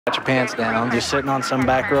Got your pants down, you're sitting on some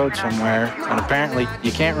back road somewhere, and apparently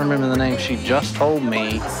you can't remember the name she just told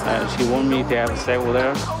me. She wanted me to have sex with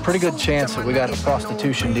her. Pretty good chance that we got a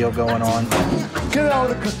prostitution deal going on. Get out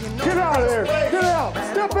of there! Get out!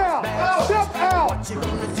 Step out! Step out!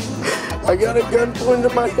 I got a gun pointed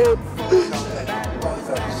at my head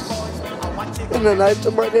and a knife to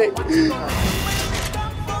my neck.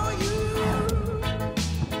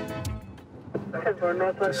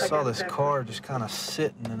 I saw this car just kind of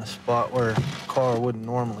sitting in a spot where a car wouldn't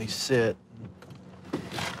normally sit.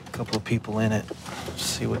 A couple of people in it.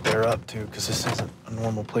 See what they're up to, because this isn't a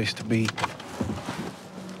normal place to be.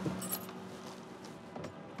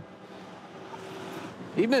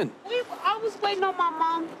 Evening. I was waiting on my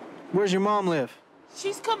mom. Where's your mom live?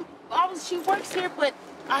 She's come. She works here, but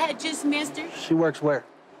I had just missed her. She works where?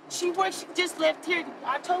 She just left here.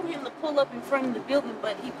 I told him to pull up in front of the building,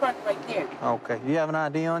 but he parked right there. Okay. You have an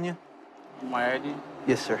ID on you? My ID?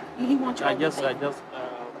 Yes, sir. He wants you. I just.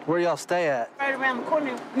 Where y'all stay at? Right around the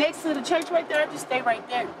corner, next to the church right there. I just stay right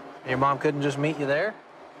there. Your mom couldn't just meet you there?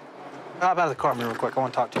 Hop out of the car real quick. I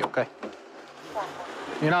want to talk to you, okay?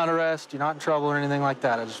 You're not under arrest. You're not in trouble or anything like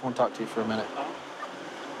that. I just want to talk to you for a minute.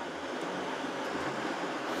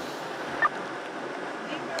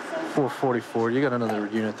 444. You got another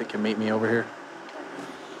unit that can meet me over here.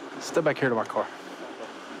 Step back here to my car.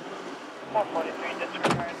 443,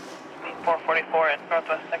 disregard. 444 at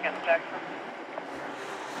Northwest 2nd Jackson.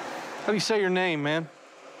 How do you say your name, man?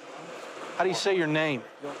 How do you say your name?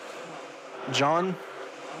 John?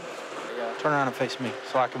 Turn around and face me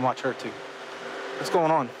so I can watch her too. What's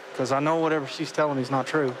going on? Because I know whatever she's telling me is not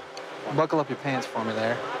true. Buckle up your pants for me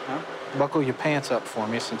there. Huh? Buckle your pants up for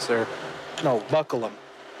me since they're... No, buckle them.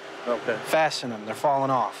 Okay. Fasten them. They're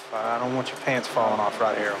falling off. I don't want your pants falling off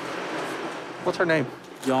right here. What's her name?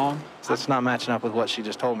 John. That's not matching up with what she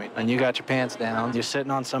just told me. And you got your pants down. You're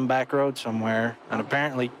sitting on some back road somewhere. And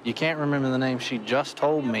apparently you can't remember the name she just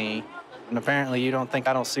told me. And apparently you don't think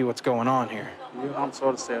I don't see what's going on here. I'm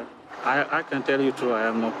sorry, sir. I can tell you true. I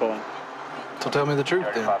have no problem. So tell me the truth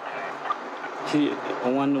then.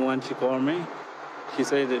 When she called me, she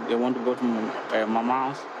said that they want to go to my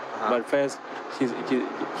mom's. But first,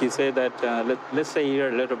 she said that let's stay here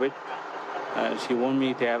a little bit. She wanted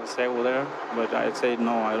me to have sex with her, but I said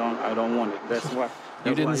no, I don't want it. That's why.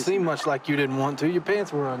 You didn't seem much like you didn't want to. Your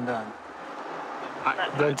pants were undone.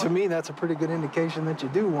 But to me, that's a pretty good indication that you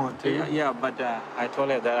do want to. Yeah, but I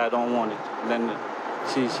told her that I don't want it. Then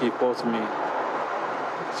she forced me.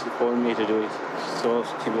 She forced me to do it. So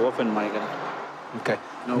she opened my gun. Okay.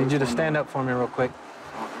 I need you to stand up for me real quick.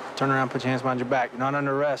 Turn around, put your hands behind your back. You're not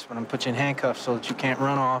under arrest, but I'm gonna put you in handcuffs so that you can't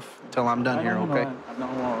run off until I'm done here, okay? I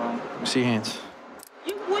don't want to Let me see your hands.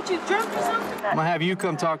 What, you drunk or something? I'm gonna have you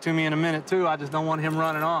come talk to me in a minute, too. I just don't want him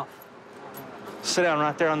running off. Sit down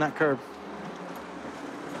right there on that curb.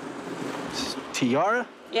 Tiara?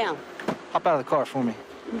 Yeah. Hop out of the car for me.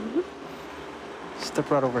 Mm-hmm.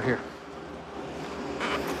 Step right over here.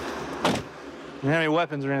 You have any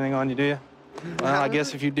weapons or anything on you, do you? Well, I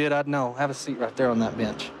guess if you did, I'd know. Have a seat right there on that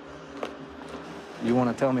bench. You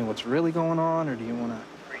want to tell me what's really going on, or do you want to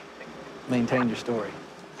maintain your story?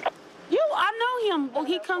 I know him. Well,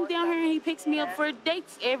 he comes down here and he picks me up for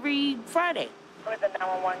dates every Friday.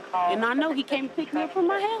 And I know he came to pick me up from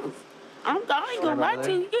my house. I ain't gonna lie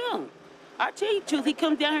to you. I tell you the truth, he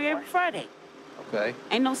comes down here every Friday. Okay.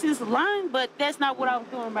 Ain't no sense of lying, but that's not what I was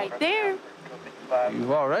doing right there.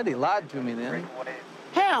 You've already lied to me then.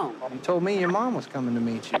 How? You told me your mom was coming to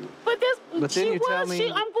meet you. But then you tell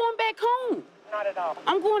me... I'm going back home. Not at all.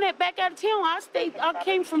 I'm going back out of town. I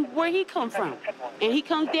came from where he come from. And he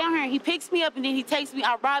comes down here and he picks me up and then he takes me,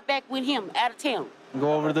 I ride back with him out of town.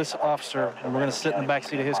 Go over to this officer and we're gonna sit in the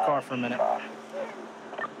backseat of his car for a minute.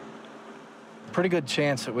 Pretty good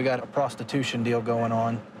chance that we got a prostitution deal going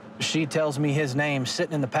on. She tells me his name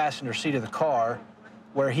sitting in the passenger seat of the car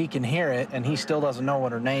where he can hear it and he still doesn't know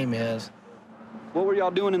what her name is. What were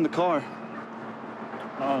y'all doing in the car?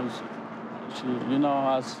 I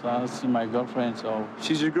see my girlfriend, so...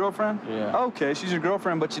 She's your girlfriend? Yeah. Okay, she's your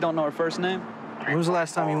girlfriend, but you don't know her first name? When was the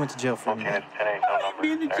last time you went to jail for me? I ain't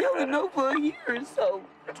been to jail in over a year or so.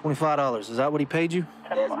 $25. Is that what he paid you?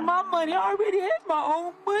 That's my money. I already had my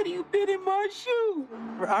own money. You've been in my shoe.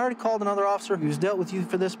 I already called another officer who's dealt with you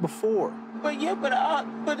for this before. But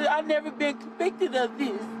I've never been convicted of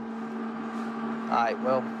this. All right,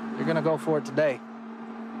 well, you're gonna go for it today.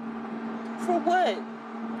 For what?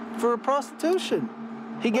 For prostitution.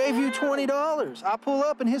 He gave you $20. I pull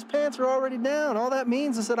up and his pants are already down. All that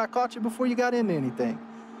means is that I caught you before you got into anything.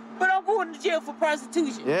 But I'm going to jail for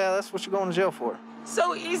prostitution. Yeah, that's what you're going to jail for.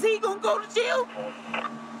 So is he gonna go to jail?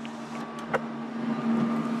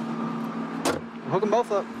 Hook them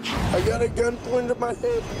both up. I got a gun pointed at my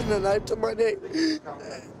head and a knife to my neck.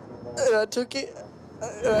 And I took it.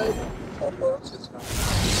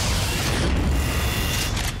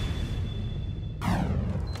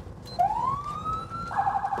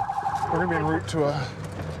 We're gonna be en route to a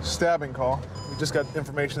stabbing call. We just got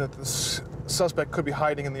information that this suspect could be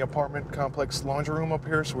hiding in the apartment complex laundry room up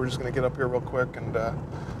here, so we're just gonna get up here real quick and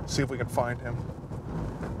see if we can find him.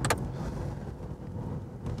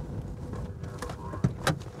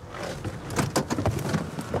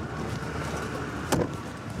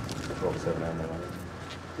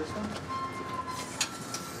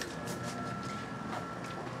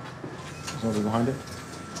 Somebody behind it?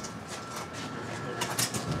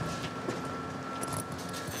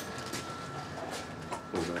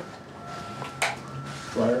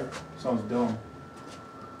 Dryer? Sounds dumb.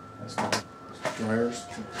 That's not dryers.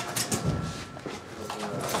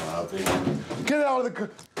 Get out of the.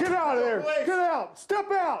 Get out of there. Get out.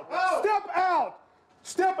 Step out. Step out.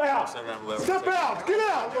 Step out. Step out. Get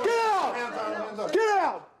out. Get out. Get out. Get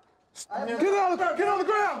out. Get on the ground. Get on the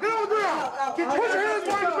ground. Put your hands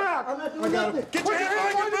behind your back. Get your hands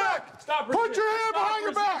behind your back. Stop Put your hand behind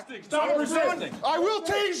your back. Stop resisting. I will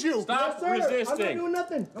tase you. Stop I'm resisting. not doing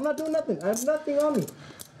nothing. I'm not doing nothing. I have nothing on me.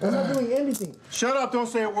 I'm not doing anything. Shut up. Don't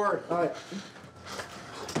say a word. All right.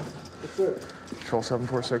 Yes, sir. Control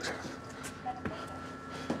 746.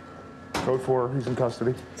 Code 4, he's in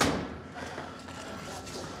custody.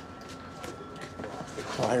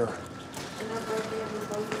 Fire.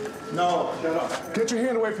 No, shut up. Get your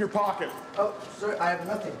hand away from your pocket. Oh, sir, I have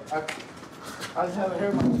nothing. I just have a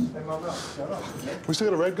hair in my mouth. Shut up. We still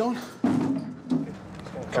got a red going?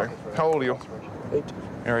 Okay. How old are you? 18.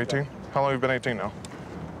 You're 18? How long have you been 18 now?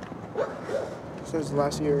 Since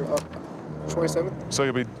last year, 27th. So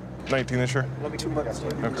you'll be 19 this year? 2 months.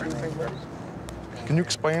 Okay. Can you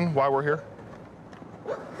explain why we're here?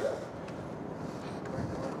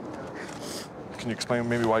 Can you explain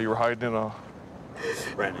maybe why you were hiding in a...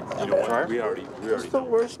 Brandon, you know what? We already It's the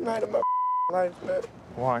worst night of my life, man.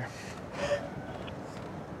 Why?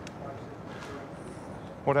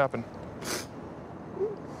 What happened?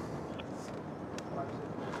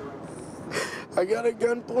 I got a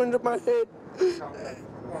gun pointed at my head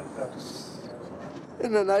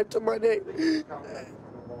and a knife to my neck.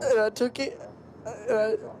 And I took it.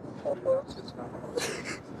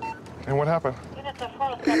 And what happened? Units of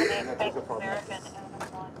 478, Bank of American,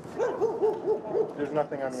 There's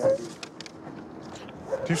nothing on the ID.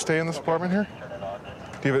 Do you stay in this apartment here?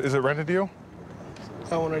 Do you have, is it rented to you?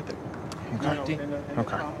 That one right there.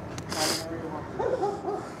 Okay.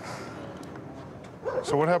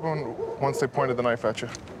 So what happened once they pointed the knife at you?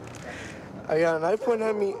 I got a knife pointed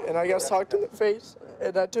at me, and I got socked in the face,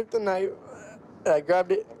 and I took the knife, and I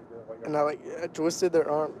grabbed it, and I twisted their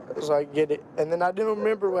arm so I could get it. And then I didn't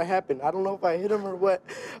remember what happened. I don't know if I hit him or what.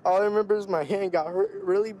 All I remember is my hand got hurt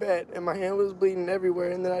really bad, and my hand was bleeding everywhere,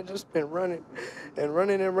 and then I just been running, and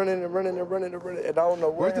running, and running, and running, and running, and running, and I don't know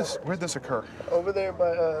where. Where'd this occur? Over there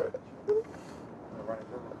by,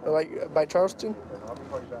 by Charleston.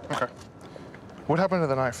 Okay. What happened to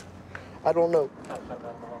the knife? I don't know.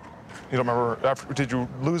 You don't remember? Did you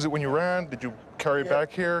lose it when you ran? Did you carry it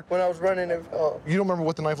back here? When I was running, You don't remember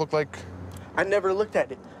what the knife looked like? I never looked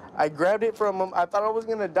at it. I grabbed it from him. I thought I was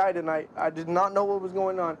gonna die tonight. I did not know what was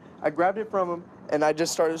going on. I grabbed it from him, and I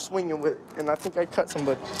just started swinging with it, and I think I cut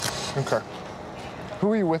somebody. Okay. Who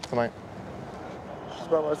were you with tonight? Just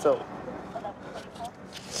by myself.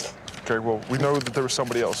 Okay, well, we know that there was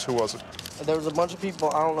somebody else. Who was it? There was a bunch of people.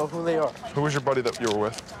 I don't know who they are. Who was your buddy that you were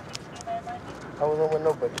with? I wasn't with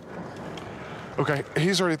nobody. Okay,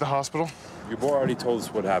 he's already at the hospital. Your boy already told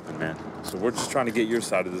us what happened, man. So we're just trying to get your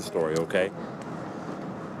side of the story, okay?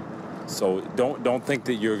 So don't think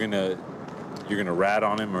that you're gonna rat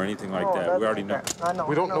on him or anything like that. We already know. I know.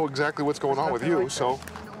 We don't know exactly what's going on with you, so.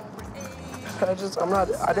 I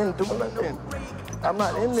didn't do nothing. I'm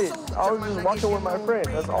not in this. I was just walking with my friend.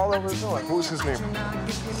 That's all I was doing. What was his name?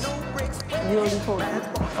 You already told me.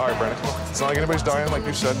 All right, Brandon. It's not like anybody's dying, like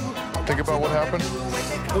you said. Think about what happened.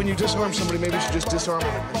 When you disarm somebody, maybe you should just disarm them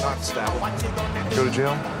and not stab them. Go to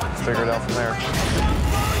jail, figure it out from there.